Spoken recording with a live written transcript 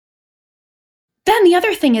then the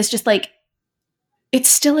other thing is just like, it's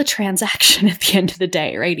still a transaction at the end of the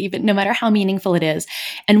day, right? Even no matter how meaningful it is.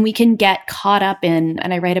 And we can get caught up in,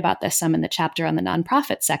 and I write about this some in the chapter on the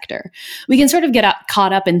nonprofit sector, we can sort of get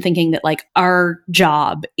caught up in thinking that like our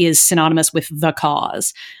job is synonymous with the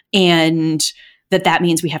cause, and that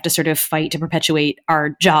means we have to sort of fight to perpetuate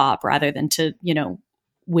our job rather than to,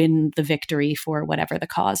 win the victory for whatever the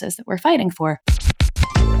cause is that we're fighting for.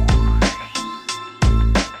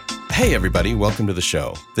 Hey, everybody. Welcome to the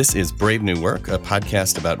show. This is Brave New Work, a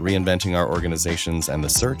podcast about reinventing our organizations and the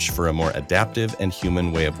search for a more adaptive and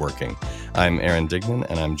human way of working. I'm Aaron Dignan,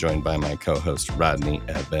 and I'm joined by my co-host, Rodney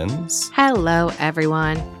Evans. Hello,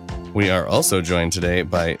 everyone. We are also joined today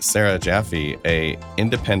by Sarah Jaffe, an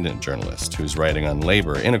independent journalist whose writing on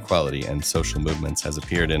labor, inequality, and social movements has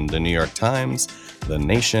appeared in The New York Times, The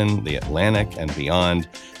Nation, The Atlantic, and beyond.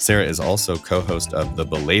 Sarah is also co-host of the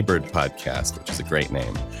Belabored podcast, which is a great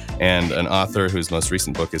name, and an author whose most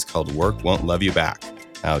recent book is called Work Won't Love You Back: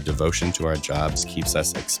 How Devotion to Our Jobs Keeps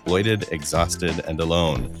Us Exploited, Exhausted, and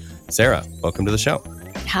Alone. Sarah, welcome to the show.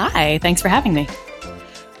 Hi, thanks for having me.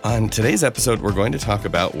 On today's episode, we're going to talk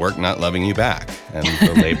about work not loving you back and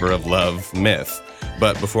the labor of love myth.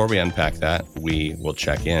 But before we unpack that, we will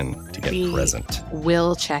check in to get present.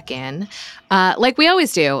 We'll check in like we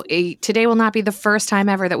always do. Today will not be the first time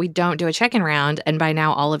ever that we don't do a check-in round. And by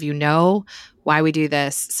now, all of you know why we do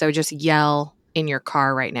this. So just yell in your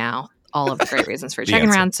car right now all of the great reasons for a check-in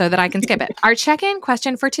round so that I can skip it. Our check-in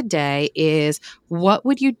question for today is, what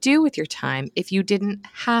would you do with your time if you didn't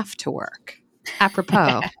have to work?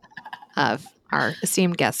 Apropos of our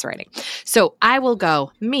esteemed guest's writing. So I will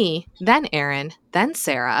go me, then Aaron, then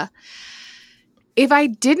Sarah. If I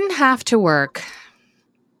didn't have to work,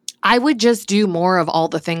 I would just do more of all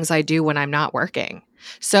the things I do when I'm not working.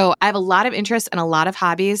 So I have a lot of interests and a lot of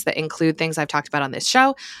hobbies that include things I've talked about on this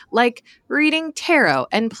show, like reading tarot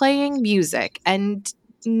and playing music and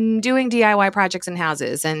doing DIY projects in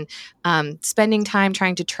houses and spending time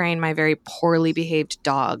trying to train my very poorly behaved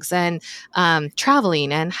dogs and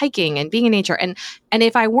traveling and hiking and being in nature. And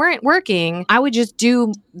if I weren't working, I would just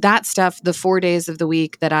do that stuff the 4 days of the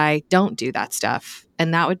week that I don't do that stuff.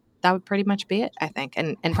 And that would pretty much be it, I think.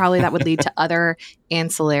 And probably that would lead to other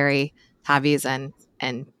ancillary hobbies and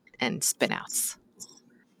spin outs.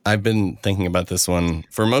 I've been thinking about this one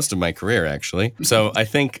for most of my career, actually. So I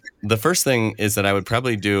think the first thing is that I would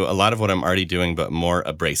probably do a lot of what I'm already doing, but more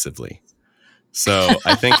abrasively. So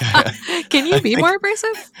I think... Can you be more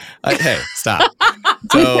abrasive? Hey, stop.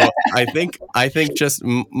 So I think just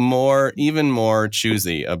even more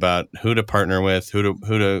choosy about who to partner with, who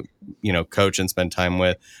to coach and spend time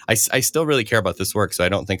with. I still really care about this work, so I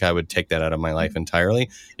don't think I would take that out of my life entirely.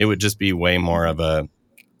 It would just be way more of a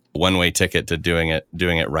one-way ticket to doing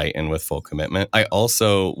it right and with full commitment. I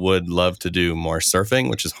also would love to do more surfing,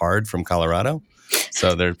 which is hard from Colorado.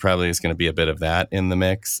 So there probably is going to be a bit of that in the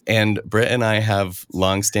mix. And Britt and I have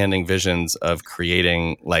longstanding visions of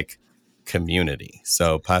creating like community.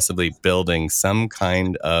 So possibly building some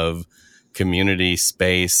kind of community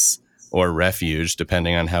space or refuge,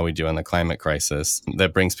 depending on how we do on the climate crisis,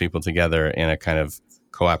 that brings people together in a kind of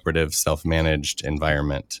cooperative, self-managed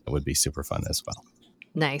environment. It would be super fun as well.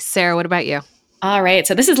 Nice. Sarah, what about you? All right.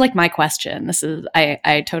 So this is like my question.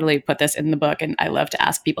 I totally put this in the book, and I love to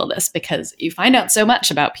ask people this because you find out so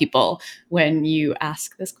much about people when you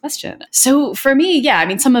ask this question. So for me,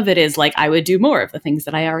 some of it is like I would do more of the things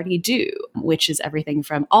that I already do, which is everything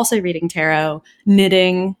from also reading tarot,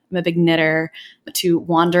 knitting, I'm a big knitter, to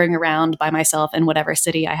wandering around by myself in whatever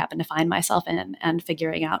city I happen to find myself in and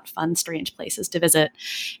figuring out fun, strange places to visit.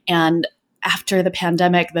 And after the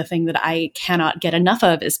pandemic, the thing that I cannot get enough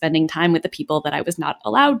of is spending time with the people that I was not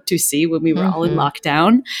allowed to see when we were all in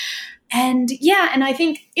lockdown. And and I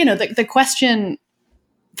think, the question,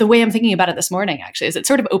 the way I'm thinking about it this morning, actually, is it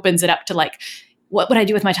sort of opens it up to like, what would I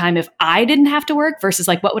do with my time if I didn't have to work versus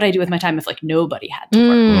like, what would I do with my time if like nobody had to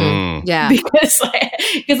work? Yeah.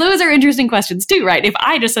 Because those are interesting questions too, right? If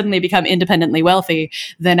I just suddenly become independently wealthy,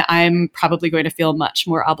 then I'm probably going to feel much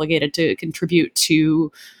more obligated to contribute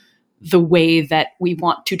to the way that we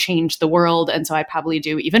want to change the world. And so I probably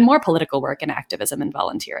do even more political work and activism and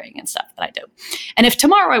volunteering and stuff that I do. And if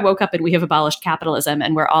tomorrow I woke up and we have abolished capitalism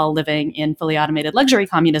and we're all living in fully automated luxury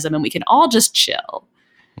communism and we can all just chill,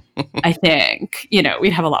 I think,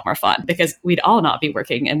 we'd have a lot more fun because we'd all not be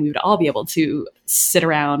working and we would all be able to sit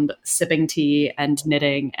around sipping tea and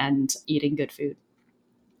knitting and eating good food.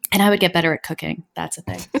 And I would get better at cooking. That's a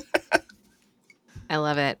thing. I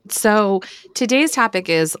love it. So today's topic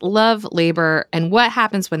is love, labor, and what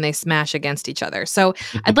happens when they smash against each other. So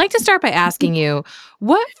I'd like to start by asking you,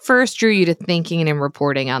 what first drew you to thinking and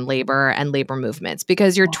reporting on labor and labor movements?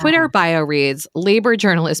 Because your Twitter bio reads labor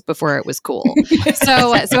journalist before it was cool.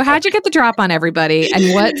 So how'd you get the drop on everybody,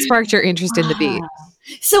 and what sparked your interest in the beat?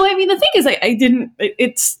 So, I mean, the thing is, I didn't,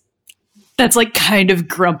 that's like kind of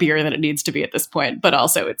grumpier than it needs to be at this point. But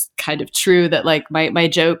also it's kind of true that like my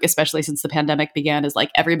joke, especially since the pandemic began, is like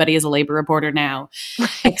everybody is a labor reporter now,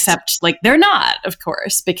 except like they're not, of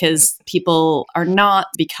course, because people are not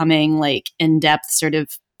becoming like in-depth sort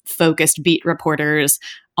of focused beat reporters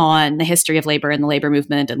on the history of labor and the labor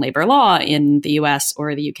movement and labor law in the US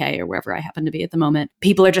or the UK or wherever I happen to be at the moment.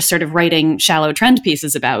 People are just sort of writing shallow trend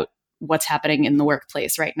pieces about what's happening in the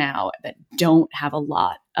workplace right now that don't have a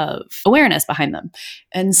lot of awareness behind them.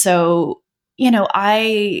 And so,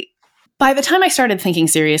 by the time I started thinking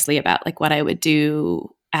seriously about like what I would do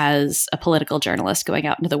as a political journalist going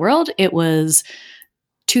out into the world, it was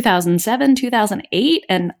 2007, 2008.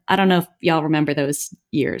 And I don't know if y'all remember those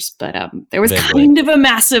years, but there was kind of a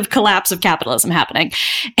massive collapse of capitalism happening.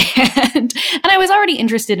 And I was already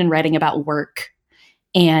interested in writing about work.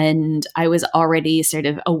 And I was already sort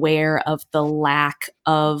of aware of the lack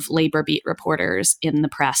of labor beat reporters in the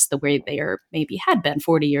press the way they maybe had been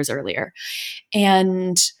 40 years earlier.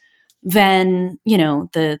 And then,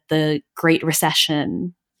 the Great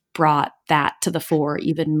Recession brought that to the fore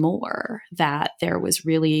even more, that there were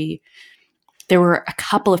a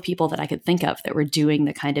couple of people that I could think of that were doing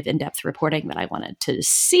the kind of in-depth reporting that I wanted to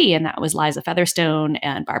see. And that was Liza Featherstone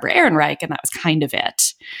and Barbara Ehrenreich. And that was kind of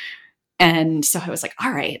it. And so I was like,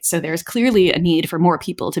 all right, so there's clearly a need for more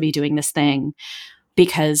people to be doing this thing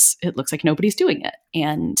because it looks like nobody's doing it.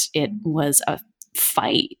 And it was a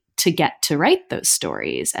fight to get to write those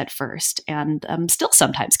stories at first, and still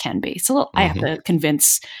sometimes can be. So I have to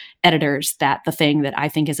convince editors that the thing that I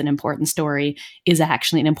think is an important story is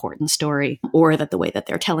actually an important story, or that the way that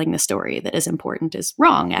they're telling the story that is important is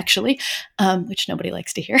wrong, actually, which nobody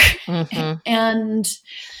likes to hear. And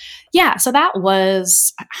yeah, so that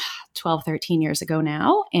was 12, 13 years ago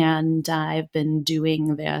now. And I've been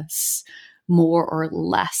doing this more or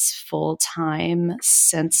less full time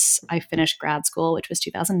since I finished grad school, which was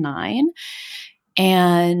 2009.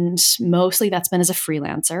 And mostly that's been as a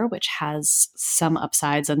freelancer, which has some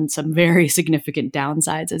upsides and some very significant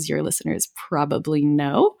downsides, as your listeners probably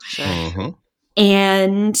know.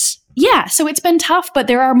 And yeah, so it's been tough, but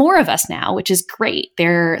there are more of us now, which is great.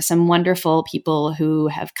 There are some wonderful people who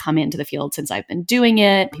have come into the field since I've been doing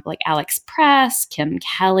it. People like Alex Press, Kim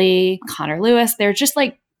Kelly, Connor Lewis. They're just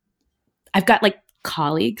like, I've got like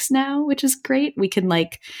colleagues now, which is great. We can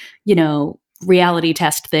like, reality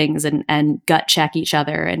test things and gut check each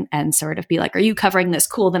other and sort of be like, are you covering this?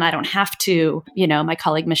 Cool. Then I don't have to. My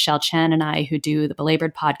colleague Michelle Chen and I, who do the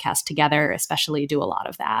Belabored podcast together, especially do a lot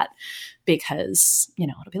of that because,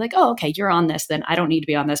 it'll be like, oh, okay, you're on this. Then I don't need to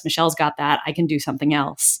be on this. Michelle's got that. I can do something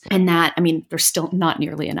else. And that, there's still not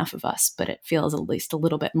nearly enough of us, but it feels at least a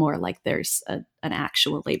little bit more like there's an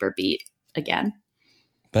actual labor beat again.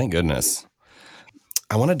 Thank goodness.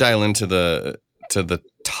 I want to dial into the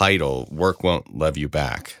title, Work Won't Love You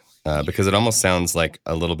Back, because it almost sounds like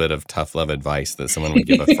a little bit of tough love advice that someone would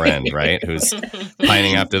give a friend, right? Who's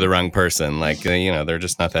pining after the wrong person. Like, they're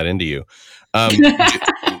just not that into you.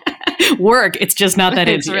 Work, it's just not that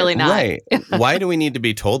it's really not. Right. Why do we need to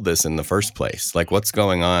be told this in the first place? Like, what's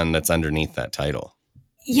going on that's underneath that title?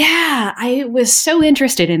 Yeah, I was so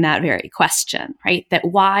interested in that very question, right? That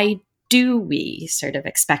why do we sort of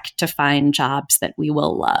expect to find jobs that we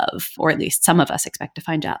will love, or at least some of us expect to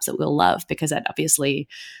find jobs that we'll love, because that obviously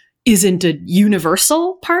isn't a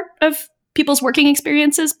universal part of people's working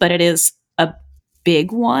experiences, but it is a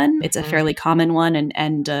big one. It's a fairly common one,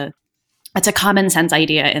 and it's a common sense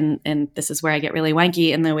idea. And this is where I get really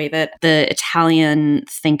wanky in the way that the Italian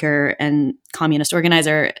thinker and communist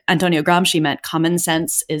organizer Antonio Gramsci meant common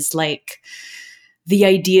sense is like the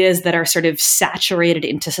ideas that are sort of saturated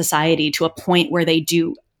into society to a point where they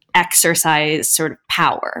do exercise sort of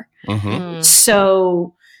power.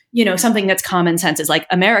 So, something that's common sense is like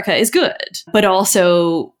America is good, but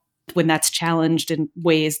also when that's challenged in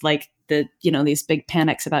ways like these big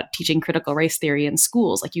panics about teaching critical race theory in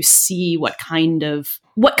schools, like you see what kind of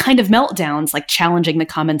meltdowns like challenging the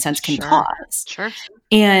common sense can cause.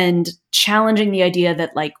 And challenging the idea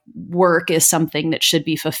that like work is something that should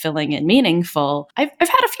be fulfilling and meaningful. I've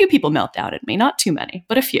had a few people melt down at me, not too many,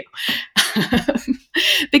 but a few.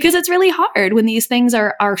 Because it's really hard when these things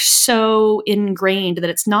are so ingrained that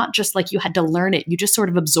it's not just like you had to learn it, you just sort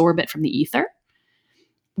of absorb it from the ether.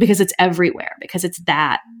 Because it's everywhere, because it's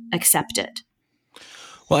that accepted.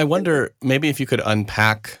 Well, I wonder maybe if you could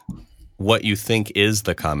unpack what you think is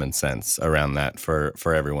the common sense around that for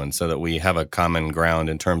everyone, so that we have a common ground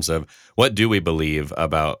in terms of what do we believe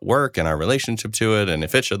about work and our relationship to it, and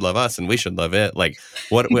if it should love us and we should love it. Like,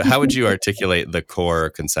 how would you articulate the core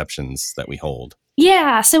conceptions that we hold?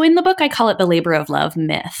 Yeah. So in the book, I call it the labor of love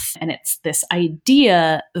myth. And it's this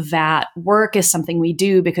idea that work is something we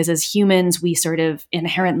do because as humans, we sort of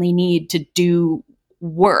inherently need to do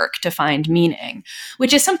work to find meaning,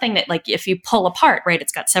 which is something that, like, if you pull apart, right,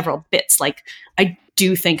 it's got several bits. Like, I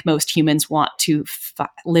do think most humans want to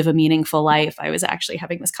live a meaningful life. I was actually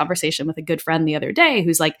having this conversation with a good friend the other day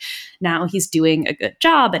who's like, now he's doing a good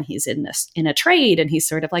job and he's in a trade, and he's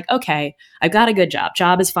sort of like, okay, I've got a good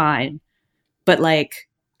job is fine, but like,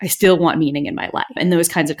 I still want meaning in my life. And those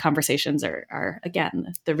kinds of conversations are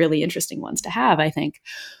again, the really interesting ones to have, I think.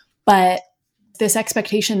 But this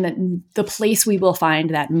expectation that the place we will find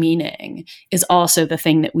that meaning is also the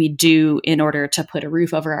thing that we do in order to put a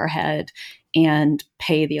roof over our head and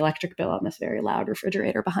pay the electric bill on this very loud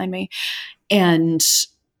refrigerator behind me, and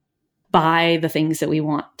buy the things that we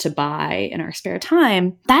want to buy in our spare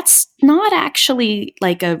time. That's not actually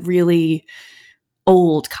like a really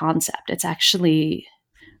old concept. It's actually,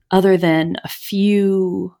 other than a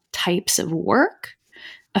few types of work,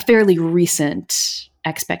 a fairly recent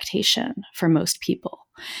expectation for most people.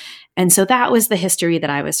 And so that was the history that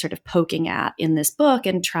I was sort of poking at in this book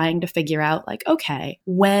and trying to figure out, like, okay,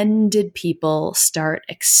 when did people start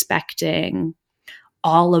expecting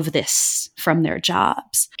all of this from their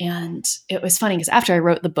jobs? And it was funny because after I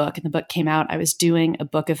wrote the book and the book came out, I was doing a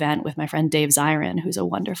book event with my friend Dave Zirin, who's a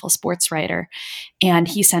wonderful sports writer. And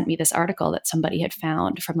he sent me this article that somebody had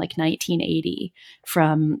found from like 1980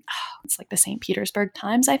 from, it's like the St. Petersburg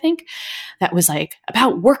Times, I think, that was like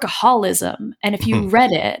about workaholism. And if you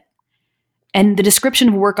read it, and the description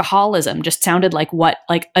of workaholism just sounded like what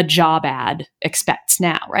like a job ad expects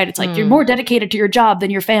now, right? It's like you're more dedicated to your job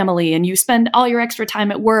than your family, and you spend all your extra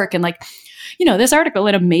time at work. And like, you know, this article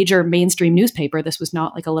in a major mainstream newspaper, this was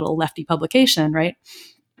not like a little lefty publication, right?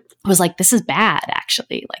 It was like, this is bad,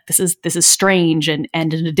 actually. Like, this is strange and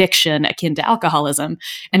an addiction akin to alcoholism.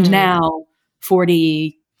 And now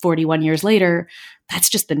 41 years later, that's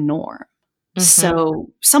just the norm.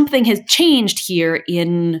 So something has changed here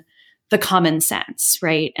in the common sense,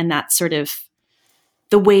 right? And that's sort of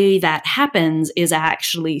the way that happens is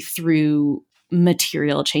actually through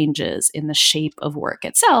material changes in the shape of work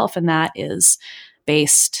itself. And that is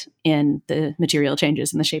based in the material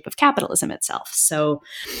changes in the shape of capitalism itself. So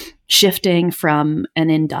shifting from an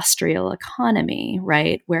industrial economy,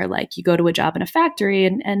 right, where like you go to a job in a factory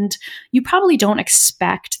and you probably don't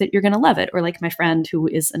expect that you're going to love it. Or like my friend who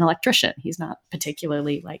is an electrician, he's not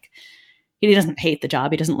particularly like, he doesn't hate the job.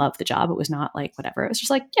 He doesn't love the job. It was not like whatever. It was just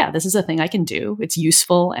like, yeah, this is a thing I can do. It's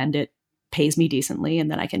useful and it pays me decently. And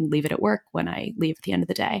then I can leave it at work when I leave at the end of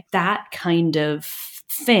the day. That kind of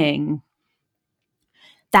thing,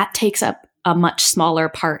 that takes up a much smaller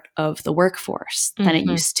part of the workforce than it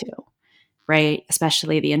used to, right?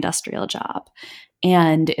 Especially the industrial job.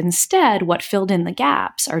 And instead, what filled in the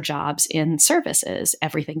gaps are jobs in services,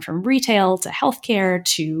 everything from retail to healthcare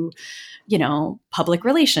to, you know, public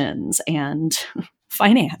relations and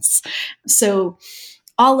finance. So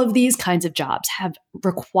all of these kinds of jobs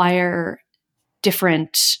require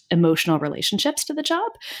different emotional relationships to the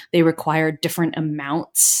job. They require different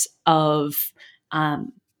amounts of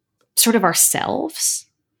sort of ourselves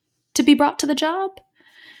to be brought to the job,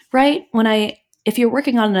 right? If you're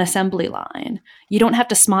working on an assembly line, you don't have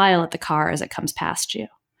to smile at the car as it comes past you.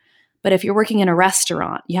 But if you're working in a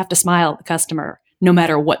restaurant, you have to smile at the customer no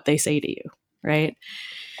matter what they say to you, right?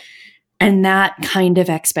 And that kind of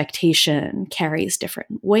expectation carries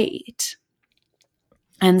different weight.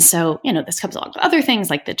 And so, you know, this comes along with other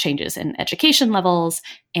things like the changes in education levels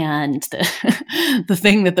and the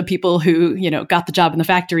thing that the people who, you know, got the job in the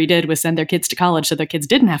factory did was send their kids to college so their kids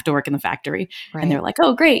didn't have to work in the factory. Right. And they're like,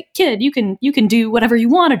 oh, great, kid, you can do whatever you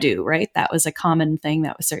want to do, right? That was a common thing.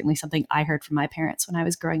 That was certainly something I heard from my parents when I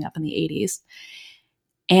was growing up in the 80s.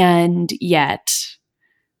 And yet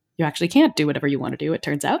you actually can't do whatever you want to do, it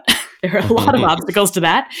turns out. There are a lot of obstacles to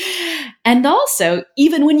that. And also,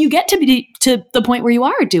 even when you get to the point where you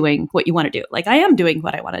are doing what you want to do, like I am doing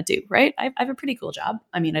what I want to do, right? I have a pretty cool job.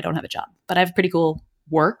 I mean, I don't have a job, but I have a pretty cool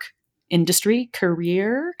work, industry,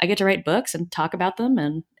 career. I get to write books and talk about them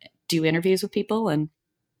and do interviews with people. And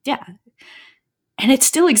yeah. And it's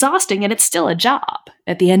still exhausting and it's still a job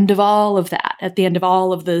at the end of all of that, at the end of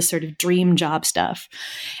all of the sort of dream job stuff.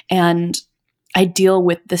 And I deal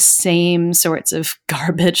with the same sorts of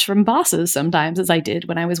garbage from bosses sometimes as I did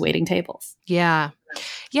when I was waiting tables. Yeah.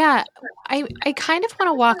 Yeah, I kind of want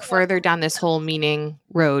to walk further down this whole meaning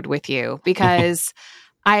road with you because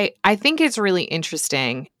I think it's really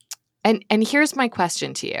interesting. And here's my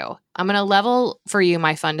question to you. I'm going to level for you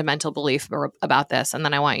my fundamental belief about this, and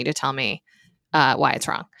then I want you to tell me why it's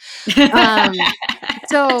wrong.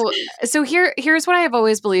 So here's what I have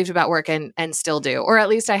always believed about work and still do, or at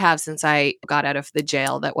least I have since I got out of the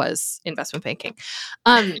jail that was investment banking.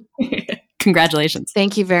 Congratulations.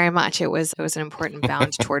 Thank you very much. It was an important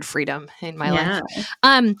bound toward freedom in my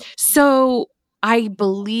life. So I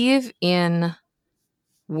believe in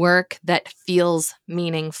work that feels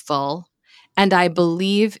meaningful, and I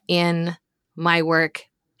believe in my work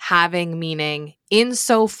having meaning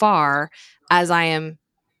insofar as I am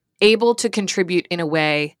able to contribute in a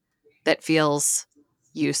way that feels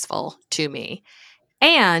useful to me.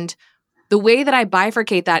 And the way that I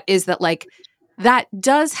bifurcate that is that, like, that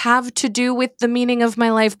does have to do with the meaning of my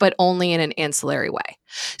life, but only in an ancillary way.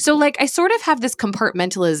 So, like, I sort of have this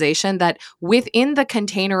compartmentalization that within the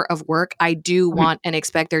container of work, I do want and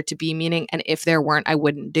expect there to be meaning. And if there weren't, I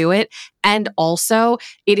wouldn't do it. And also,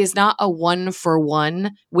 it is not a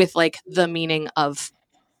 1-for-1 with, like, the meaning of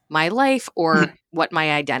my life or what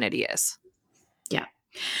my identity is. Yeah.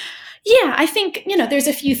 Yeah, I think, there's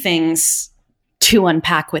a few things to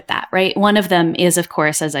unpack with that, right? One of them is, of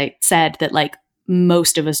course, as I said, that like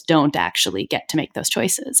most of us don't actually get to make those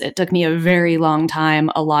choices. It took me a very long time,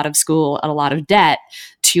 a lot of school, a lot of debt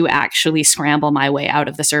to actually scramble my way out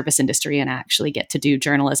of the service industry and actually get to do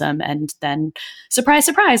journalism. And then, surprise,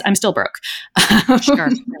 surprise, I'm still broke. Sure.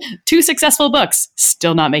 2 successful books,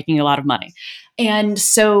 still not making a lot of money. And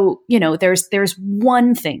so, there's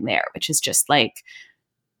one thing there, which is just like,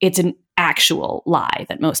 it's an actual lie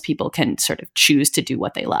that most people can sort of choose to do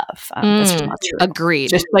what they love. That's just not true. Agreed.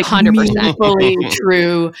 Just like 100% meaningfully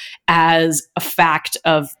true as a fact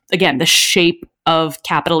of, again, the shape of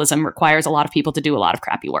capitalism requires a lot of people to do a lot of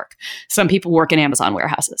crappy work. Some people work in Amazon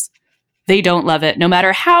warehouses. They don't love it, no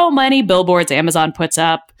matter how many billboards Amazon puts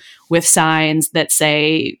up with signs that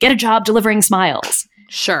say, get a job delivering smiles.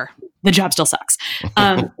 Sure. The job still sucks.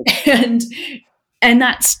 And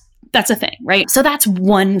that's a thing, right? So that's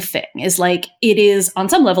one thing, is like, it is on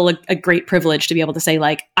some level a great privilege to be able to say,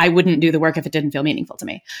 like, I wouldn't do the work if it didn't feel meaningful to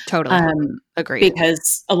me. Totally. Agreed.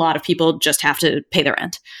 Because a lot of people just have to pay their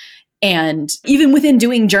rent. And even within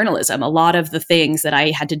doing journalism, a lot of the things that I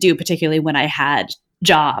had to do, particularly when I had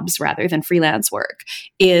jobs rather than freelance work,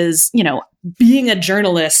 is, being a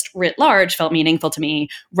journalist writ large felt meaningful to me.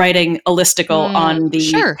 Writing a listicle on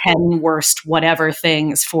the 10 worst whatever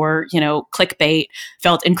things for, clickbait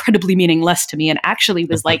felt incredibly meaningless to me, and actually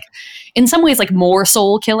was like, in some ways, like more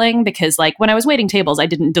soul killing, because like when I was waiting tables, I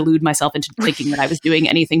didn't delude myself into thinking that I was doing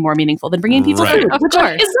anything more meaningful than bringing people food, which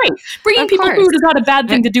is great. Bringing people food is not a bad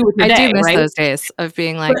thing to do with your day. I do miss right? those days of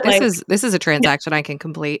being like, this is a transaction I can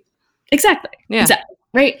complete. Exactly. Yeah. Exactly.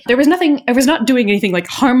 Right. I was not doing anything like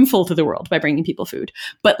harmful to the world by bringing people food,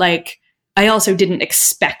 but like, I also didn't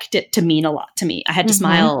expect it to mean a lot to me. I had to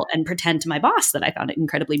smile and pretend to my boss that I found it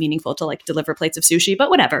incredibly meaningful to like deliver plates of sushi, but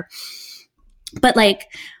whatever. But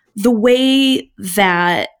like, the way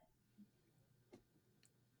that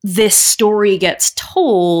this story gets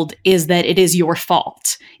told is that it is your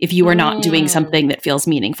fault if you are not doing something that feels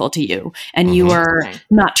meaningful to you, and you are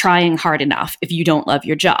not trying hard enough if you don't love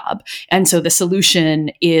your job. And so the solution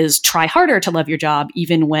is try harder to love your job,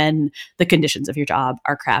 even when the conditions of your job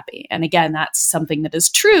are crappy. And again, that's something that is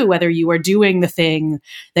true whether you are doing the thing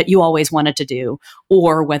that you always wanted to do,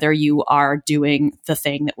 or whether you are doing the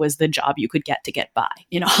thing that was the job you could get to get by.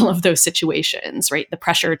 In all of those situations, right? The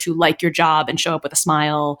pressure to like your job and show up with a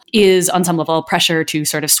smile is on some level pressure to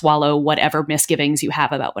sort of swallow whatever misgivings you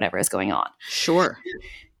have about whatever is going on. Sure.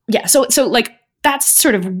 Yeah. So like, that's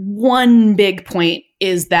sort of one big point,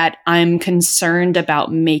 is that I'm concerned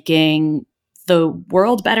about making the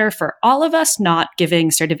world better for all of us, not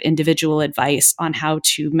giving sort of individual advice on how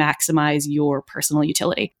to maximize your personal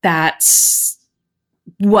utility. That's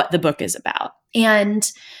what the book is about. And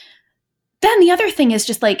then the other thing is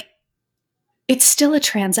just like, it's still a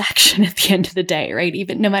transaction at the end of the day, right?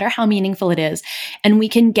 Even no matter how meaningful it is. And we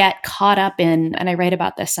can get caught up in, and I write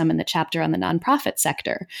about this some in the chapter on the nonprofit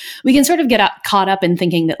sector, we can sort of get caught up in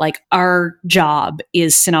thinking that like our job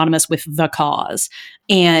is synonymous with the cause,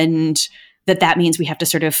 and that means we have to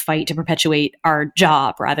sort of fight to perpetuate our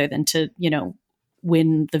job rather than to,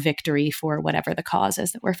 win the victory for whatever the cause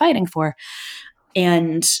is that we're fighting for.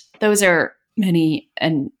 And those are many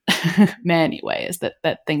ways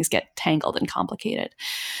that things get tangled and complicated.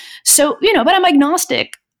 So, but I'm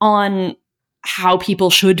agnostic on how people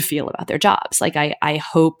should feel about their jobs. Like, I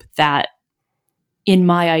hope that in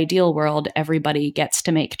my ideal world, everybody gets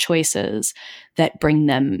to make choices that bring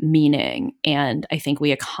them meaning. And I think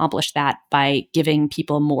we accomplish that by giving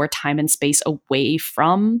people more time and space away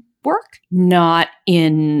from work, not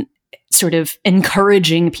in sort of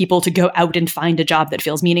encouraging people to go out and find a job that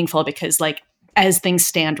feels meaningful, because like as things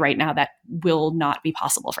stand right now, that will not be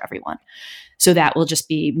possible for everyone. So that will just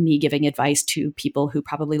be me giving advice to people who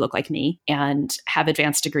probably look like me and have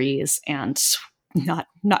advanced degrees and not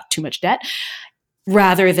too much debt,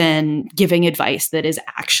 rather than giving advice that is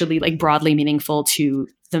actually like broadly meaningful to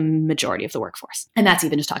the majority of the workforce. And that's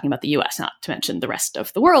even just talking about the US, not to mention the rest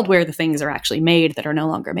of the world where the things are actually made that are no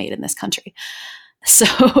longer made in this country. So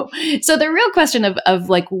the real question of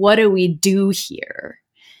like, what do we do here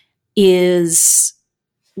is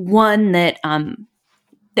one that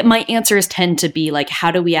my answers tend to be like,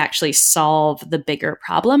 how do we actually solve the bigger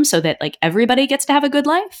problem so that like everybody gets to have a good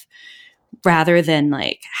life, rather than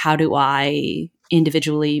like, how do I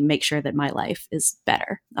individually make sure that my life is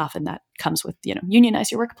better? Often that comes with,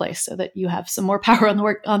 unionize your workplace so that you have some more power on the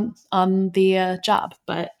work on the job.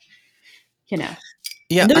 But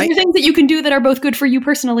yeah, those are things that you can do that are both good for you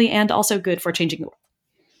personally and also good for changing the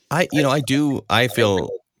world. I feel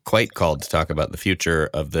quite called to talk about the future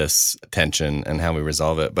of this tension and how we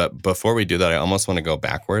resolve it. But before we do that, I almost want to go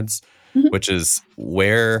backwards, which is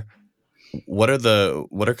what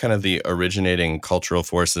are kind of the originating cultural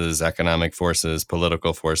forces, economic forces,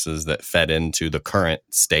 political forces that fed into the current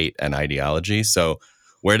state and ideology? So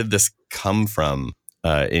where did this come from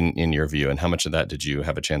in your view, and how much of that did you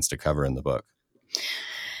have a chance to cover in the book?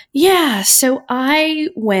 Yeah, so I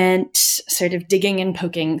went sort of digging and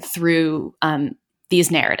poking through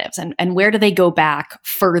these narratives and where do they go back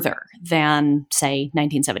further than, say,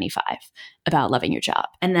 1975 about loving your job.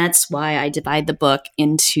 And that's why I divide the book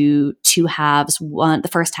into two halves. The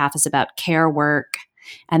first half is about care work,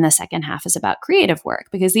 and the second half is about creative work,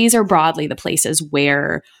 because these are broadly the places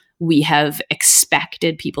where we have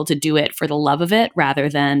expected people to do it for the love of it rather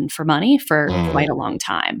than for money for quite a long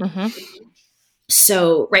time. Mm-hmm.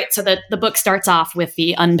 So the book starts off with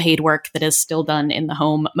the unpaid work that is still done in the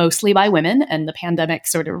home, mostly by women. And the pandemic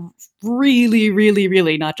sort of really, really,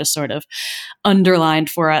 really not just sort of underlined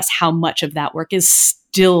for us how much of that work is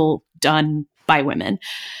still done by women.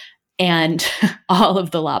 And all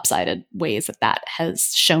of the lopsided ways that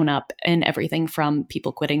has shown up in everything from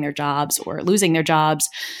people quitting their jobs or losing their jobs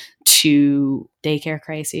to daycare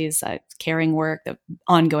crises, caring work, the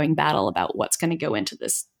ongoing battle about what's going to go into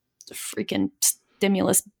this freaking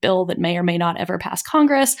stimulus bill that may or may not ever pass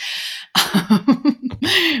Congress,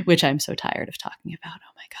 which I'm so tired of talking about.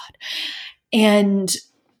 Oh my God. And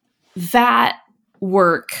that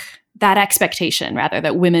work, that expectation rather,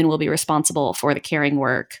 that women will be responsible for the caring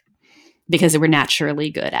work because they were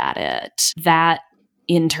naturally good at it, that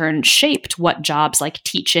in turn shaped what jobs like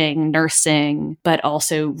teaching, nursing, but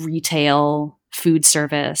also retail, food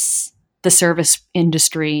service, the service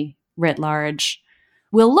industry writ large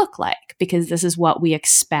will look like, because this is what we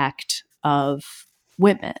expect of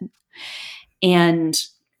women. And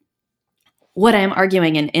what I'm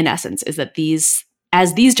arguing in essence is that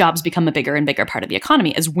as these jobs become a bigger and bigger part of the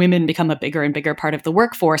economy, as women become a bigger and bigger part of the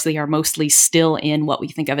workforce, they are mostly still in what we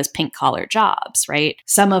think of as pink collar jobs, right?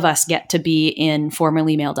 Some of us get to be in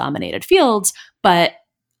formerly male dominated fields, but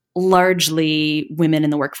largely women in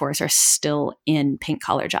the workforce are still in pink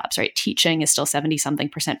collar jobs, right? Teaching is still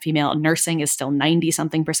 70-something% female. Nursing is still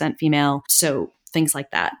 90-something% female. So things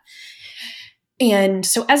like that. And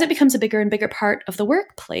so as it becomes a bigger and bigger part of the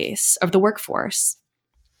workplace, of the workforce,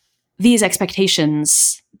 these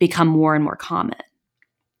expectations become more and more common,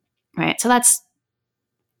 right? So that's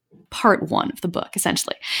part one of the book,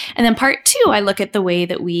 essentially. And then part two, I look at the way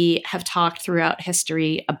that we have talked throughout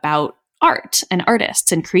history about art and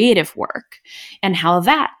artists and creative work, and how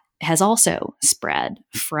that has also spread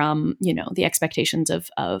from, the expectations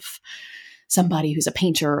of somebody who's a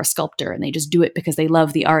painter or a sculptor, and they just do it because they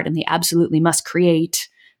love the art and they absolutely must create,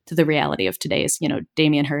 to the reality of today's,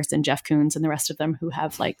 Damien Hirst and Jeff Koons and the rest of them who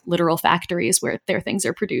have like literal factories where their things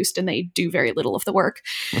are produced and they do very little of the work.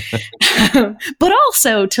 But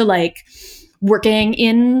also to like working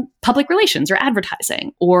in public relations or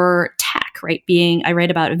advertising or tech, right? I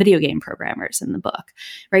write about video game programmers in the book,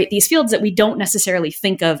 right? These fields that we don't necessarily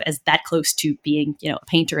think of as that close to being, a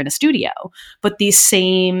painter in a studio, but these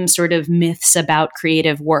same sort of myths about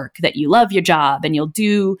creative work, that you love your job and you'll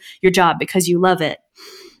do your job because you love it.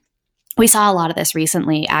 We saw a lot of this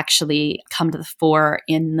recently actually come to the fore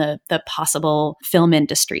in the possible film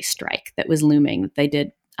industry strike that was looming. They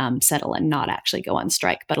did settle and not actually go on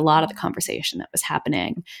strike. But a lot of the conversation that was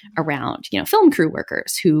happening around, film crew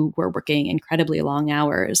workers who were working incredibly long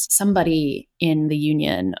hours, somebody in the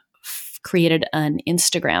union created an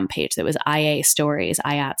Instagram page that was IA Stories.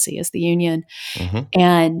 IATSE is the union.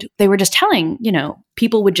 And they were just telling,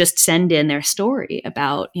 people would just send in their story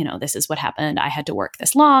about, this is what happened. I had to work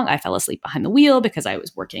this long. I fell asleep behind the wheel because I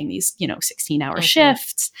was working these, 16-hour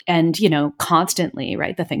shifts. And, constantly,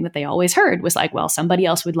 right, the thing that they always heard was like, well, somebody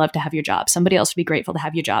else would love to have your job. Somebody else would be grateful to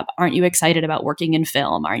have your job. Aren't you excited about working in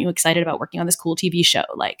film? Aren't you excited about working on this cool TV show?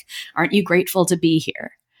 Like, aren't you grateful to be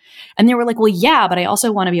here? And they were like, well, yeah, but I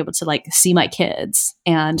also want to be able to see my kids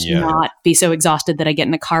and not be so exhausted that I get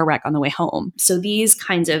in a car wreck on the way home. So these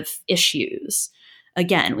kinds of issues,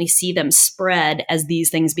 again, we see them spread as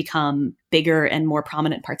these things become bigger and more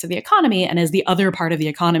prominent parts of the economy. And as the other part of the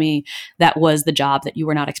economy that was the job that you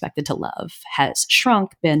were not expected to love has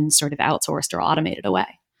shrunk, been sort of outsourced or automated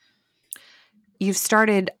away. You've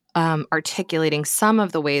started articulating some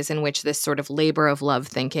of the ways in which this sort of labor of love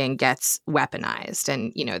thinking gets weaponized.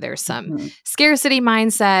 And, there's some scarcity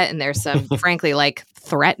mindset and there's some, frankly,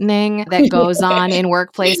 threatening that goes on in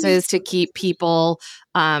workplaces to keep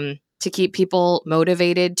people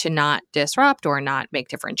motivated to not disrupt or not make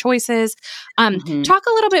different choices. Talk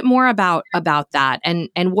a little bit more about that and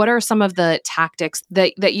what are some of the tactics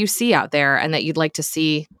that you see out there and that you'd like to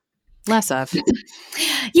see less of?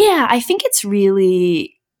 Yeah, I think it's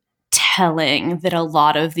really telling that a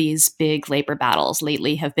lot of these big labor battles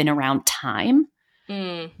lately have been around time.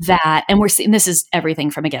 And we're seeing, this is everything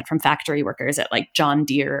from factory workers at John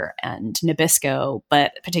Deere and Nabisco,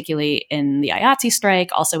 but particularly in the IATSE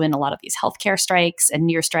strike, also in a lot of these healthcare strikes and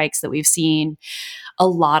near strikes that we've seen. A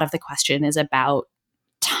lot of the question is about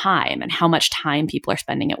time and how much time people are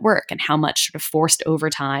spending at work and how much sort of forced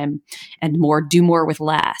overtime and do more with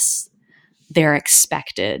less they're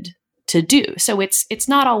expected to do. So it's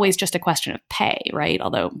not always just a question of pay, right?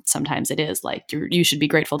 Although sometimes it is you should be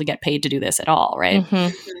grateful to get paid to do this at all, right?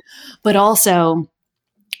 But also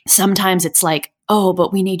sometimes it's oh,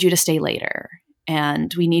 but we need you to stay later.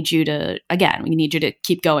 And we need you to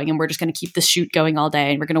keep going. And we're just going to keep the shoot going all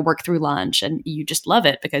day. And we're going to work through lunch. And you just love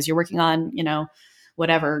it because you're working on,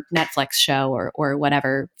 whatever Netflix show or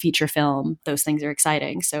whatever feature film. Those things are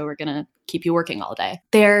exciting. So we're going to keep you working all day.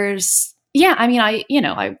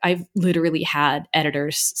 I've literally had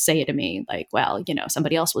editors say to me well,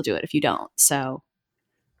 somebody else will do it if you don't. So,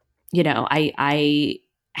 I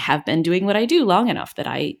have been doing what I do long enough that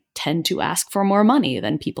I tend to ask for more money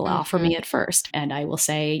than people offer me at first. And I will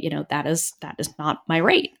say, that is not my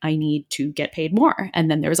rate. I need to get paid more. And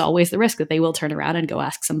then there's always the risk that they will turn around and go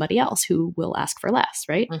ask somebody else who will ask for less,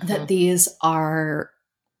 right? That these are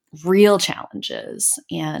real challenges.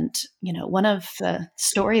 And, one of the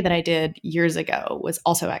story that I did years ago was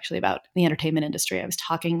also actually about the entertainment industry. I was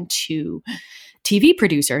talking to TV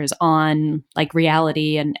producers on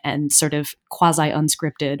reality and sort of quasi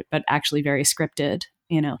unscripted, but actually very scripted,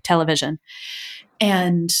 television.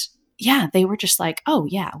 And yeah, they were just oh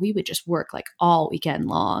yeah, we would just work all weekend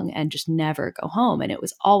long and just never go home. And it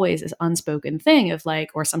was always this unspoken thing of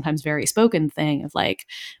or sometimes very spoken thing of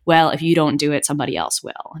well, if you don't do it, somebody else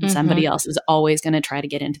will. And somebody else is always going to try to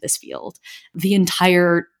get into this field. The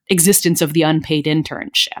entire existence of the unpaid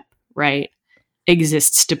internship, right,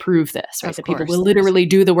 exists to prove this, right? That people will literally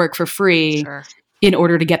do the work for free. Sure. In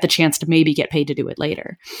order to get the chance to maybe get paid to do it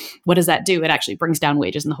later. What does that do? It actually brings down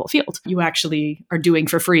wages in the whole field. You actually are doing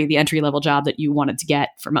for free the entry-level job that you wanted to get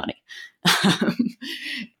for money.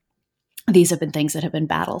 These have been things that have been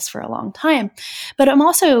battles for a long time. But I'm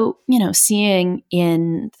also, seeing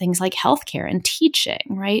in things like healthcare and teaching,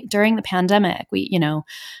 right? During the pandemic,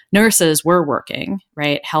 nurses were working,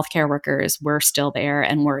 right? Healthcare workers were still there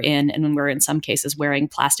and we're in some cases wearing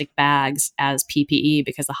plastic bags as PPE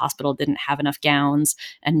because the hospital didn't have enough gowns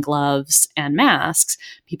and gloves and masks.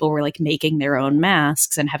 People were making their own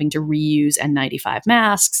masks and having to reuse N95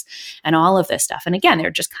 masks and all of this stuff. And again,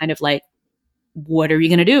 they're just kind of what are you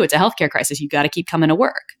going to do? It's a healthcare crisis. You got to keep coming to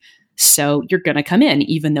work. So you're going to come in,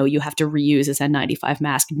 even though you have to reuse this N95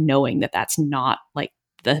 mask, knowing that that's not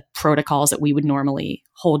the protocols that we would normally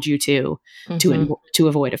hold you to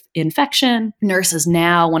avoid infection. Nurses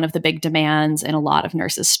now, one of the big demands in a lot of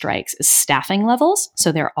nurses' strikes is staffing levels.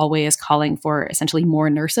 So they're always calling for essentially more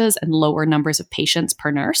nurses and lower numbers of patients per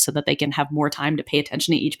nurse so that they can have more time to pay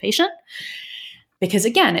attention to each patient. Because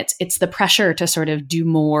again, it's the pressure to sort of do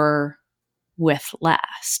more with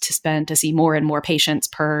less, to see more and more patients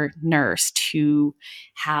per nurse, to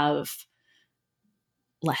have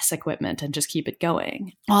less equipment and just keep it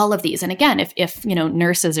going. All of these. And again, if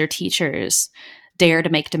nurses or teachers dare to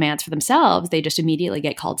make demands for themselves, they just immediately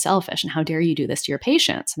get called selfish. And how dare you do this to your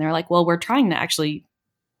patients? And they're like, well, we're trying to actually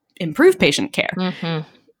improve patient care. Mm-hmm.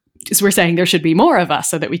 Because we're saying there should be more of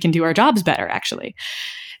us so that we can do our jobs better, actually.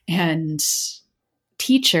 And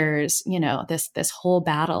teachers, this whole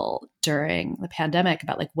battle during the pandemic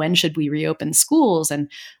about like, when should we reopen schools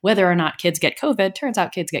and whether or not kids get COVID, turns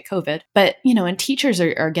out kids get COVID. But, and teachers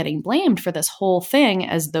are getting blamed for this whole thing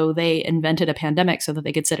as though they invented a pandemic so that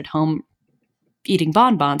they could sit at home eating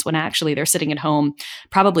bonbons, when actually they're sitting at home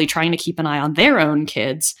probably trying to keep an eye on their own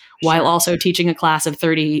kids while also teaching a class of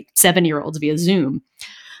 37-year-olds via Zoom.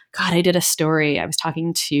 God, I did a story. I was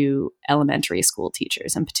talking to elementary school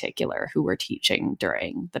teachers in particular who were teaching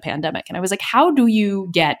during the pandemic. And I was like, how do you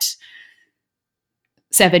get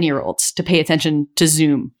 7-year-olds to pay attention to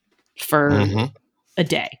Zoom for a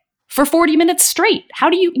day, for 40 minutes straight? How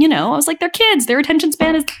do you, I was like, they're kids. Their attention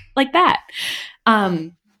span is like that.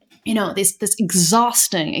 This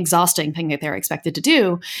exhausting thing that they're expected to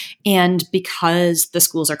do. And because the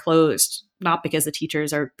schools are closed, not because the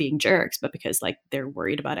teachers are being jerks, but because like they're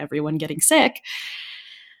worried about everyone getting sick,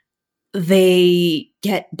 they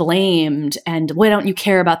get blamed. And why don't you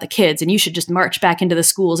care about the kids? And you should just march back into the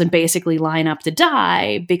schools and basically line up to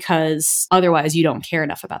die because otherwise you don't care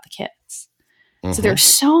enough about the kids. So there are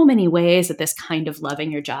so many ways that this kind of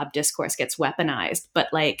loving your job discourse gets weaponized, but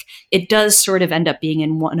like it does sort of end up being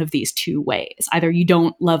in one of these two ways. Either you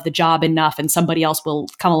don't love the job enough and somebody else will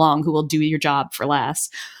come along who will do your job for less,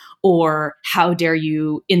 or how dare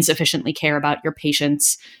you insufficiently care about your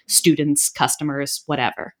patients, students, customers,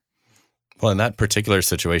 whatever. Well, in that particular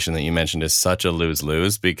situation that you mentioned is such a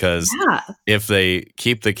lose-lose because if they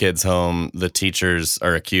keep the kids home, the teachers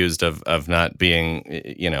are accused of not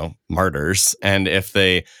being, martyrs. And if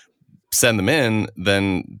they send them in,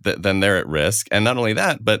 then they're at risk. And not only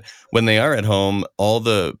that, but when they are at home, all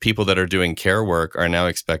the people that are doing care work are now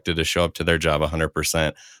expected to show up to their job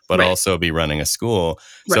 100%, but also be running a school.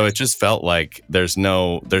 So it just felt like there's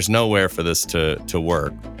nowhere for this to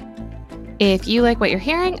work. If you like what you're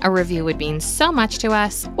hearing, a review would mean so much to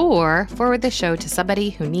us, or forward the show to somebody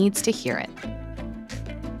who needs to hear it.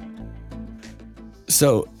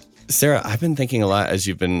 So, Sarah, I've been thinking a lot as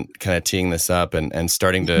you've been kind of teeing this up and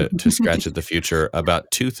starting to scratch at the future about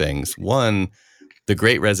two things. One, the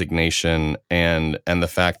Great Resignation and the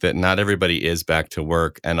fact that not everybody is back to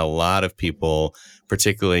work, and a lot of people,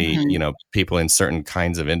 particularly people in certain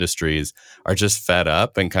kinds of industries, are just fed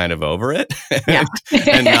up and kind of over it,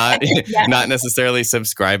 and not necessarily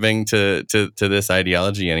subscribing to this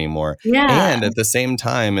ideology anymore. And at the same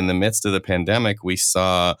time, in the midst of the pandemic, we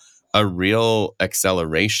saw a real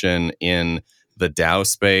acceleration in the DAO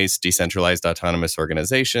space, decentralized autonomous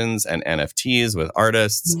organizations, and NFTs with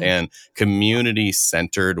artists and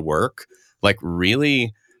community-centered work, like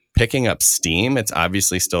really picking up steam. It's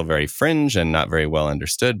obviously still very fringe and not very well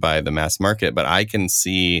understood by the mass market, but I can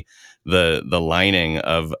see the lining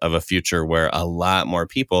of a future where a lot more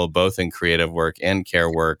people, both in creative work and care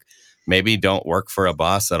work, maybe don't work for a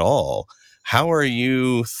boss at all. How are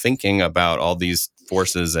you thinking about all these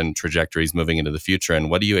forces and trajectories moving into the future, and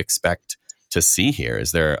what do you expect to see here?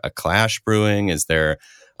 Is there a clash brewing? Is there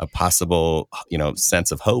a possible,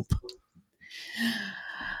 sense of hope?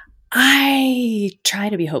 I try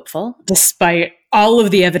to be hopeful despite all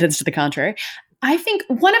of the evidence to the contrary. I think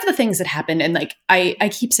one of the things that happened, and like I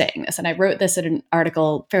keep saying this, and I wrote this in an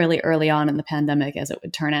article fairly early on in the pandemic, as it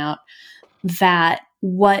would turn out, that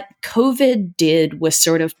what COVID did was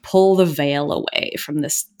sort of pull the veil away from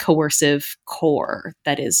this coercive core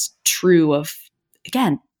that is true of,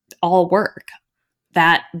 again, all work.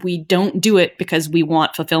 That we don't do it because we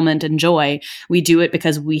want fulfillment and joy. We do it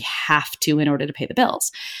because we have to in order to pay the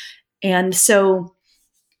bills. And so,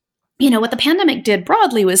 what the pandemic did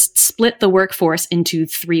broadly was split the workforce into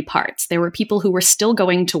three parts. There were people who were still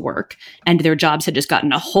going to work and their jobs had just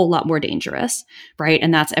gotten a whole lot more dangerous, right?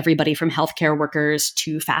 And that's everybody from healthcare workers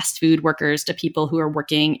to fast food workers to people who are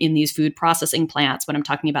working in these food processing plants. When I'm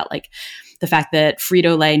talking about like the fact that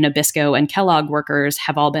Frito-Lay, Nabisco, and Kellogg workers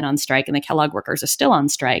have all been on strike, and the Kellogg workers are still on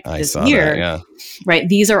strike this year. Right?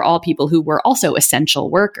 These are all people who were also essential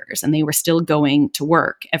workers, and they were still going to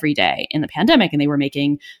work every day in the pandemic, and they were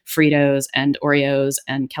making Fritos and Oreos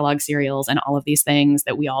and Kellogg cereals and all of these things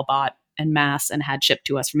that we all bought en masse and had shipped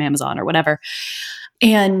to us from Amazon or whatever.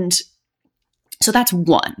 And so that's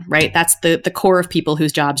one, right? That's the core of people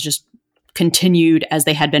whose jobs just continued as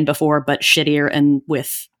they had been before, but shittier and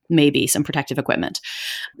with maybe some protective equipment.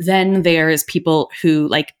 Then there's people who,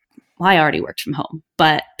 like, I already worked from home,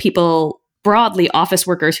 but people broadly, office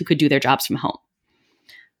workers who could do their jobs from home,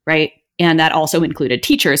 right? And that also included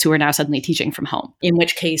teachers who are now suddenly teaching from home, in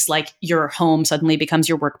which case, like, your home suddenly becomes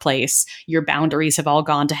your workplace. Your boundaries have all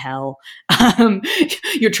gone to hell.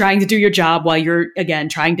 You're trying to do your job while you're, again,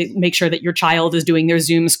 trying to make sure that your child is doing their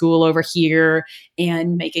Zoom school over here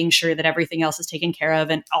and making sure that everything else is taken care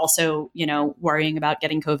of. And also, worrying about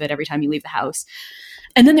getting COVID every time you leave the house.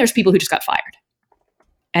 And then there's people who just got fired.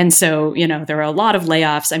 And so, there were a lot of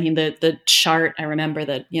layoffs. I mean, the chart, I remember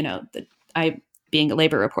that, being a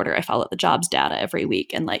labor reporter, I follow the jobs data every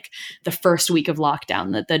week. And like the first week of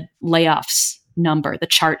lockdown, the layoffs number, the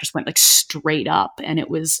chart just went like straight up. And it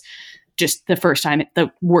was just the first time,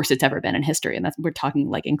 the worst it's ever been in history. And we're talking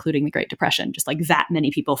like including the Great Depression, just like that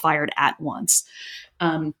many people fired at once.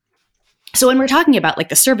 So when we're talking about like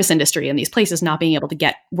the service industry and these places not being able to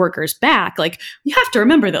get workers back, like you have to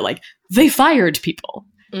remember that like they fired people.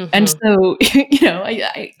 Mm-hmm. And so,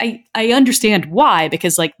 I understand why,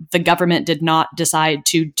 because like the government did not decide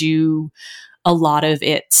to do a lot of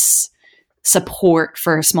its support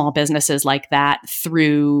for small businesses like that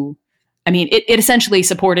through, it essentially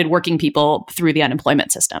supported working people through the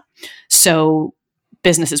unemployment system. So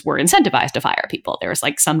businesses were incentivized to fire people. There was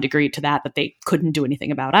like some degree to that they couldn't do anything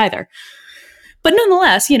about either. But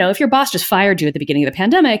nonetheless, if your boss just fired you at the beginning of the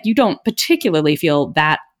pandemic, you don't particularly feel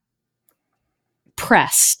that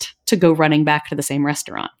pressed to go running back to the same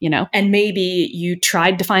restaurant, and maybe you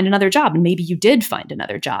tried to find another job, and maybe you did find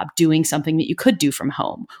another job doing something that you could do from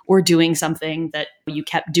home, or doing something that you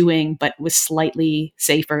kept doing but was slightly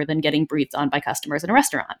safer than getting breathed on by customers in a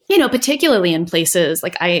restaurant. Particularly in places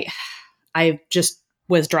like I just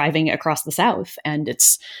was driving across the South, and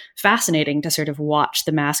it's fascinating to sort of watch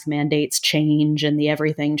the mask mandates change and the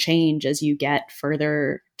everything change as you get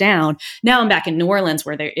further down. Now I'm back in New Orleans,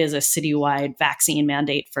 where there is a citywide vaccine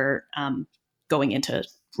mandate for going into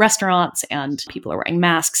restaurants, and people are wearing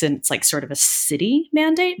masks, and it's like sort of a city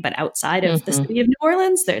mandate, but outside of the city of New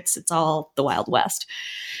Orleans, it's all the Wild West.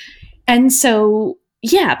 And so,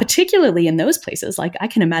 yeah, particularly in those places, like I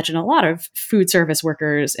can imagine a lot of food service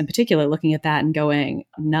workers in particular looking at that and going,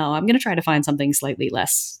 no, I'm going to try to find something slightly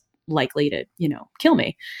less likely to, kill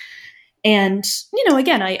me. And,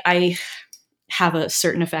 again, I have a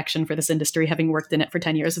certain affection for this industry, having worked in it for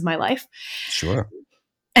 10 years of my life. Sure.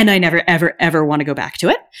 And I never, ever, ever want to go back to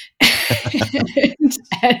it.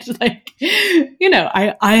 and like,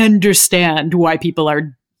 I understand why people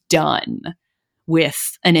are done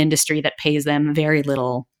with an industry that pays them very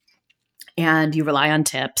little, and you rely on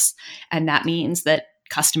tips. And that means that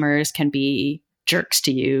customers can be jerks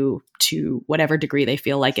to you to whatever degree they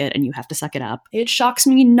feel like it, and you have to suck it up. It shocks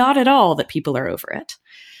me not at all that people are over it.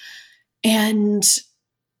 And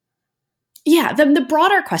yeah, the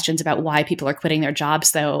broader questions about why people are quitting their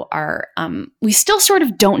jobs, though, are we still sort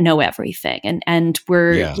of don't know everything, and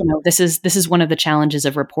we're this is one of the challenges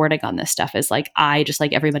of reporting on this stuff. Is like I, just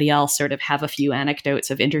like everybody else, sort of have a few anecdotes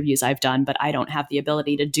of interviews I've done, but I don't have the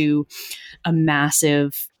ability to do a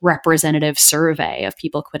massive representative survey of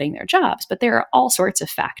people quitting their jobs. But there are all sorts of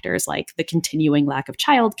factors, like the continuing lack of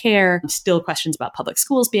childcare, still questions about public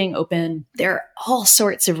schools being open. There are all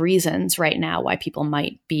sorts of reasons right now why people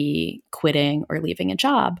might be quitting or leaving a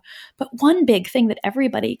job. But one big thing that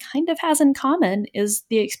everybody kind of has in common is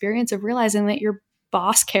the experience of realizing that your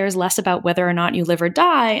boss cares less about whether or not you live or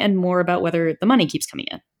die and more about whether the money keeps coming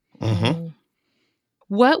in. Mm-hmm.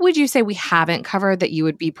 What would you say we haven't covered that you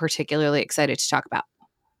would be particularly excited to talk about?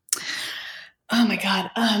 Oh my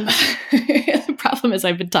God. The problem is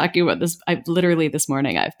I've been talking about this. This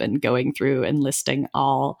morning, I've been going through and listing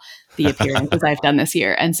all the appearances I've done this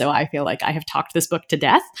year. And so I feel like I have talked this book to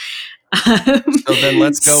death. So then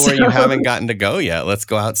let's go where you haven't gotten to go yet. Let's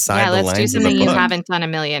go outside the lines of the book. Let's do something you haven't done a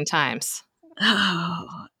million times.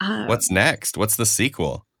 What's next? What's the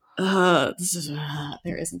sequel? There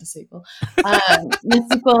isn't a sequel. The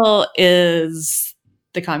sequel is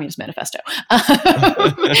the Communist Manifesto.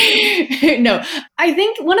 No, I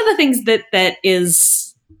think one of the things that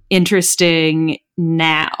is interesting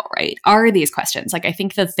now, right, are these questions. Like, I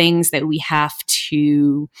think the things that we have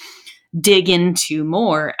to dig into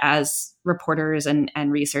more as reporters and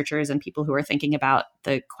researchers and people who are thinking about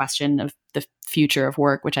the question of the future of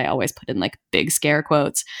work, which I always put in like big scare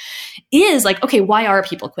quotes, is like, okay, why are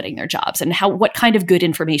people quitting their jobs, and what kind of good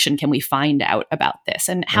information can we find out about this,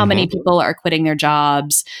 and how many people are quitting their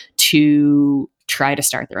jobs to try to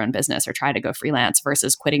start their own business or try to go freelance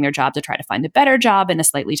versus quitting their job to try to find a better job in a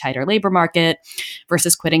slightly tighter labor market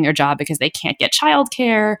versus quitting their job because they can't get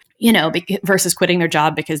childcare, versus quitting their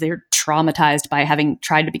job because they're traumatized by having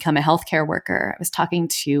tried to become a healthcare worker. I was talking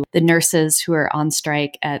to the nurses who are on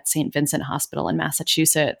strike at St. Vincent Hospital in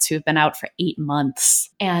Massachusetts who have been out for 8 months.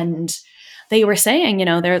 And they were saying,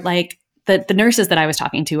 they're like, the nurses that I was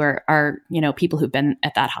talking to are, people who've been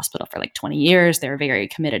at that hospital for like 20 years. They're very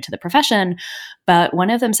committed to the profession. But one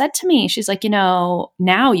of them said to me, she's like, now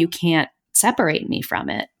you can't separate me from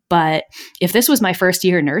it. But if this was my first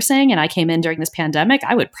year nursing and I came in during this pandemic,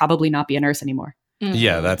 I would probably not be a nurse anymore.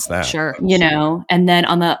 Yeah, that's that. Sure. And then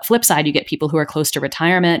on the flip side, you get people who are close to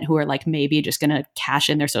retirement, who are like maybe just going to cash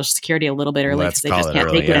in their Social Security a little bit early because they just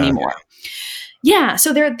can't take it anymore. Yeah.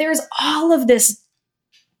 So there's all of this.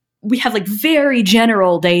 We have like very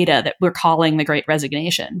general data that we're calling the Great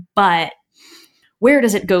Resignation, but where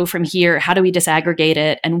does it go from here? How do we disaggregate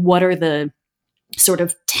it? And what are the sort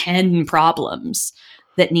of 10 problems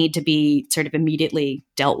that need to be sort of immediately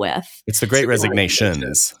dealt with? It's the Great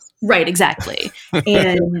Resignations. Right, exactly.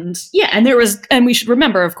 And and we should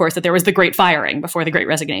remember, of course, that there was the Great Firing before the Great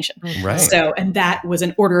Resignation. Right. So, and that was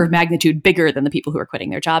an order of magnitude bigger than the people who are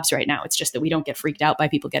quitting their jobs right now. It's just that we don't get freaked out by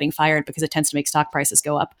people getting fired because it tends to make stock prices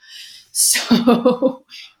go up. So,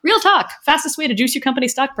 real talk, fastest way to juice your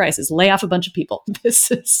company's stock prices, lay off a bunch of people.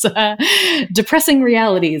 This is depressing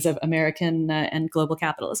realities of American and global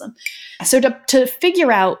capitalism. So to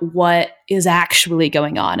figure out what is actually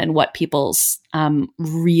going on and what people's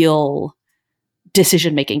real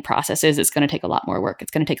decision-making process is, it's going to take a lot more work.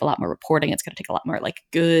 It's going to take a lot more reporting. It's going to take a lot more like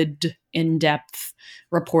good, in-depth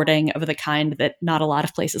reporting of the kind that not a lot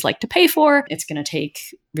of places like to pay for. It's going to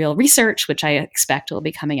take real research, which I expect will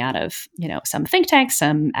be coming out of, some think tanks,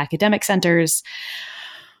 some academic centers,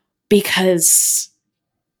 because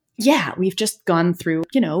we've just gone through,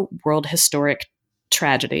 world historic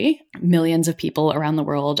tragedy. Millions of people around the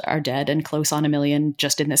world are dead and close on 1 million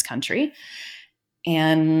just in this country.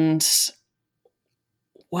 And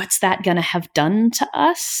what's that going to have done to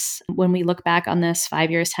us when we look back on this 5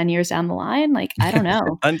 years, 10 years down the line? Like, I don't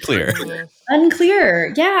know.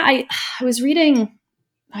 Unclear. Yeah. I was reading,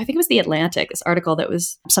 I think it was The Atlantic, this article that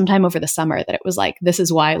was sometime over the summer that it was like, this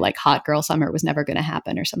is why like hot girl summer was never going to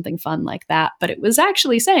happen or something fun like that. But it was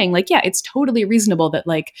actually saying like, it's totally reasonable that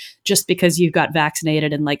like, just because you got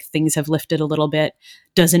vaccinated and like things have lifted a little bit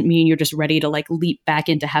doesn't mean you're just ready to like leap back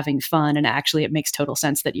into having fun. And actually it makes total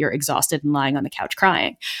sense that you're exhausted and lying on the couch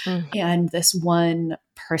crying. And this one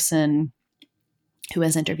person who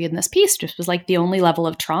was interviewed in this piece just was like, the only level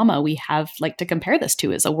of trauma we have like to compare this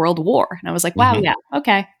to is a world war. And I was like, wow, yeah,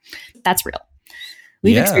 okay. That's real.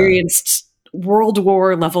 We've experienced world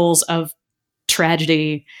war levels of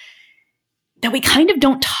tragedy that we kind of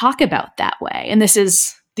don't talk about that way. And this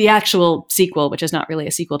is the actual sequel, which is not really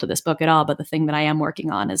a sequel to this book at all, but the thing that I am working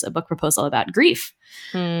on is a book proposal about grief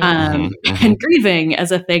and grieving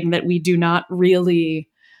as a thing that we do not really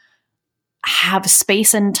have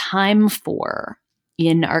space and time for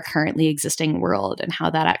in our currently existing world, and how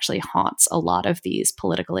that actually haunts a lot of these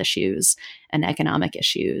political issues and economic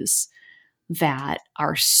issues that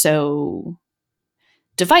are so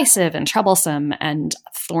divisive and troublesome and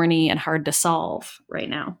thorny and hard to solve right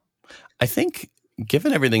now. I think,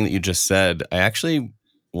 given everything that you just said, I actually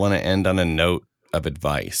want to end on a note of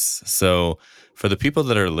advice. So for the people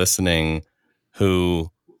that are listening who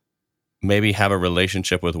maybe have a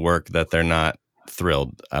relationship with work that they're not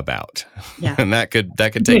thrilled about. Yeah. And that could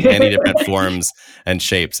take many different forms and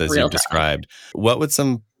shapes, as you've described. What would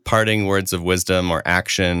some parting words of wisdom or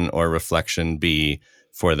action or reflection be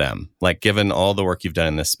for them? Like, given all the work you've done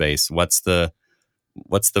in this space, what's the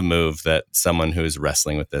move that someone who's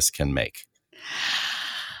wrestling with this can make?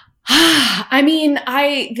 I mean,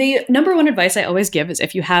 the number one advice I always give is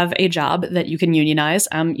if you have a job that you can unionize,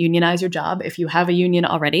 unionize your job. If you have a union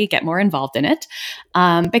already, get more involved in it.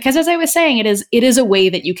 Because as I was saying, it is a way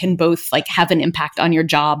that you can both like have an impact on your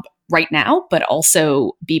job right now, but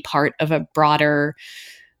also be part of a broader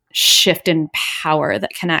shift in power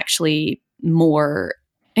that can actually more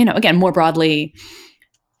broadly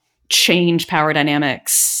change power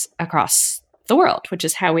dynamics across the world, which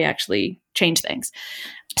is how we actually change things.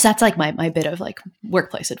 So that's like my bit of like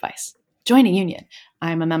workplace advice. Join a union.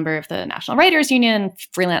 I'm a member of the National Writers Union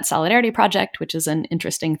Freelance Solidarity Project, which is an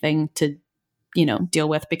interesting thing to, deal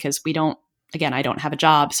with because I don't have a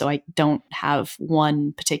job. So I don't have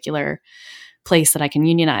one particular place that I can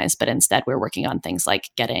unionize, but instead we're working on things like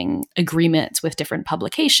getting agreements with different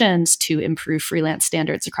publications to improve freelance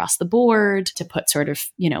standards across the board, to put sort of,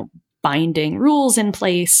 binding rules in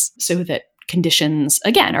place so that conditions,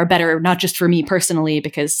 again, are better, not just for me personally,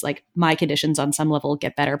 because like my conditions on some level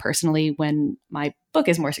get better personally when my book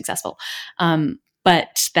is more successful.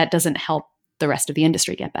 But that doesn't help the rest of the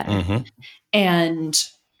industry get better. Mm-hmm. And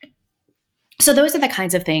so those are the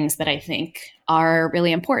kinds of things that I think are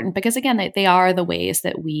really important because, again, they are the ways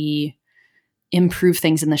that we improve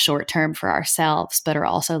things in the short term for ourselves, but are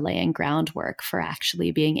also laying groundwork for actually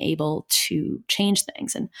being able to change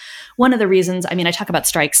things. And one of the reasons, I mean, I talk about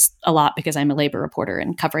strikes a lot because I'm a labor reporter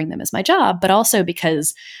and covering them is my job, but also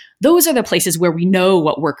because those are the places where we know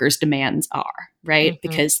what workers' demands are, right? Mm-hmm.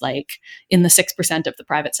 Because like in the 6% of the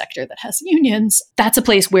private sector that has unions, that's a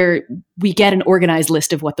place where we get an organized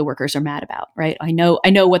list of what the workers are mad about, right? I know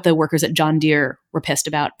what the workers at John Deere were pissed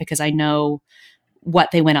about because I know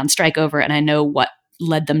what they went on strike over, and I know what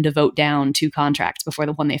led them to vote down 2 contracts before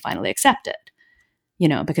the one they finally accepted,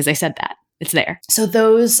 because they said that. It's there. So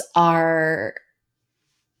those are,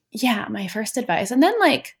 my first advice. And then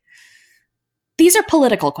these are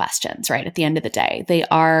political questions, right? At the end of the day, they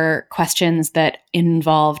are questions that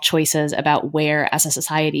involve choices about where, as a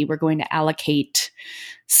society, we're going to allocate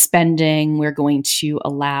spending, we're going to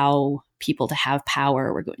allow people to have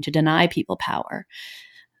power, we're going to deny people power.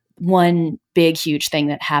 One big, huge thing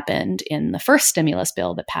that happened in the first stimulus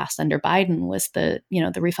bill that passed under Biden was the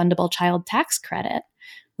refundable child tax credit,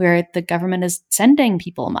 where the government is sending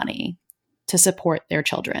people money to support their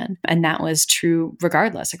children. And that was true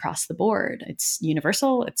regardless across the board. It's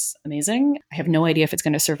universal. It's amazing. I have no idea if it's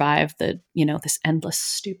going to survive this endless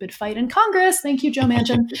stupid fight in Congress. Thank you, Joe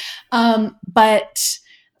Manchin. But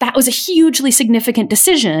that was a hugely significant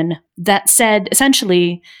decision that said,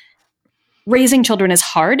 essentially, raising children is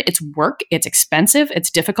hard, it's work, it's expensive, it's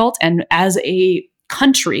difficult. And as a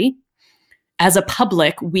country, as a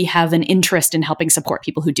public, we have an interest in helping support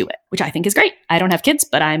people who do it, which I think is great. I don't have kids,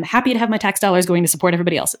 but I'm happy to have my tax dollars going to support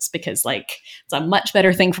everybody else's because it's a much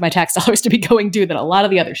better thing for my tax dollars to be going to than a lot of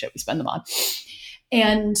the other shit we spend them on.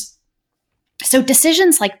 And so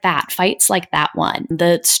decisions like that, fights like that one,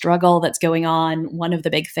 the struggle that's going on, one of the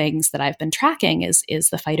big things that I've been tracking is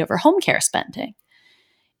the fight over home care spending.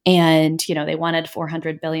 And, they wanted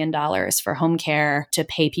 $400 billion for home care to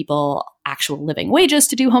pay people actual living wages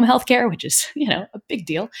to do home health care, which is, a big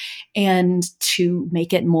deal, and to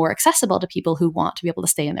make it more accessible to people who want to be able to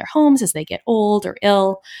stay in their homes as they get old or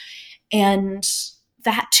ill. And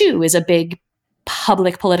that, too, is a big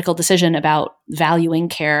public political decision about valuing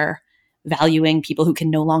care, valuing people who can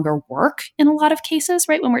no longer work in a lot of cases,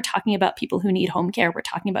 right? When we're talking about people who need home care, we're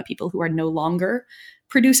talking about people who are no longer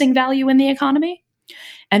producing value in the economy.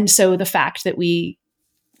 And so the fact that we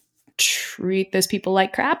treat those people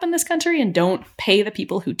like crap in this country and don't pay the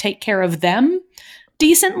people who take care of them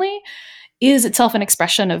decently is itself an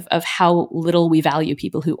expression of how little we value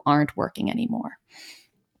people who aren't working anymore.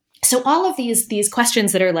 So all of these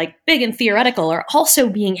questions that are big and theoretical are also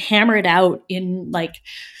being hammered out in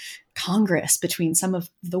Congress between some of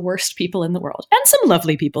the worst people in the world and some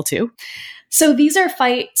lovely people too. So these are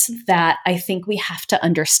fights that I think we have to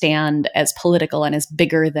understand as political and as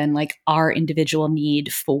bigger than our individual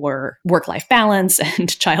need for work-life balance and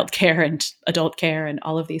childcare and adult care and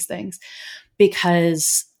all of these things,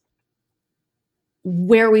 because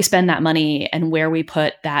where we spend that money and where we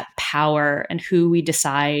put that power and who we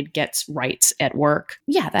decide gets rights at work,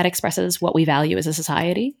 that expresses what we value as a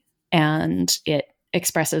society, and it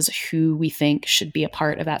expresses who we think should be a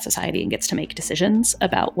part of that society and gets to make decisions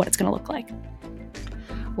about what it's going to look like.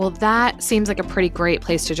 Well, that seems like a pretty great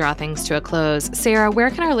place to draw things to a close. Sarah, where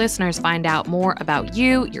can our listeners find out more about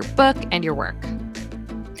you, your book, and your work?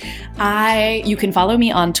 You can follow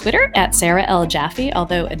me on Twitter at Sarah L. Jaffe,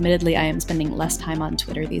 although admittedly I am spending less time on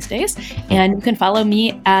Twitter these days. And you can follow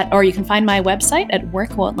me you can find my website at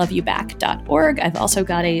workwon'tloveyouback.org. I've also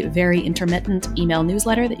got a very intermittent email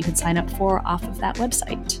newsletter that you can sign up for off of that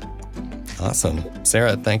website. Awesome.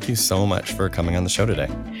 Sarah, thank you so much for coming on the show today.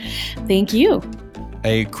 Thank you.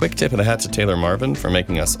 A quick tip of the hat to Taylor Marvin for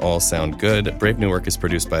making us all sound good. Brave New Work is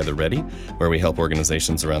produced by The Ready, where we help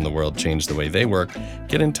organizations around the world change the way they work.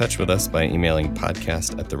 Get in touch with us by emailing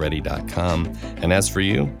podcast@theready.com. And as for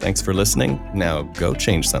you, thanks for listening. Now go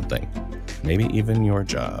change something. Maybe even your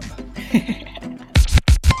job.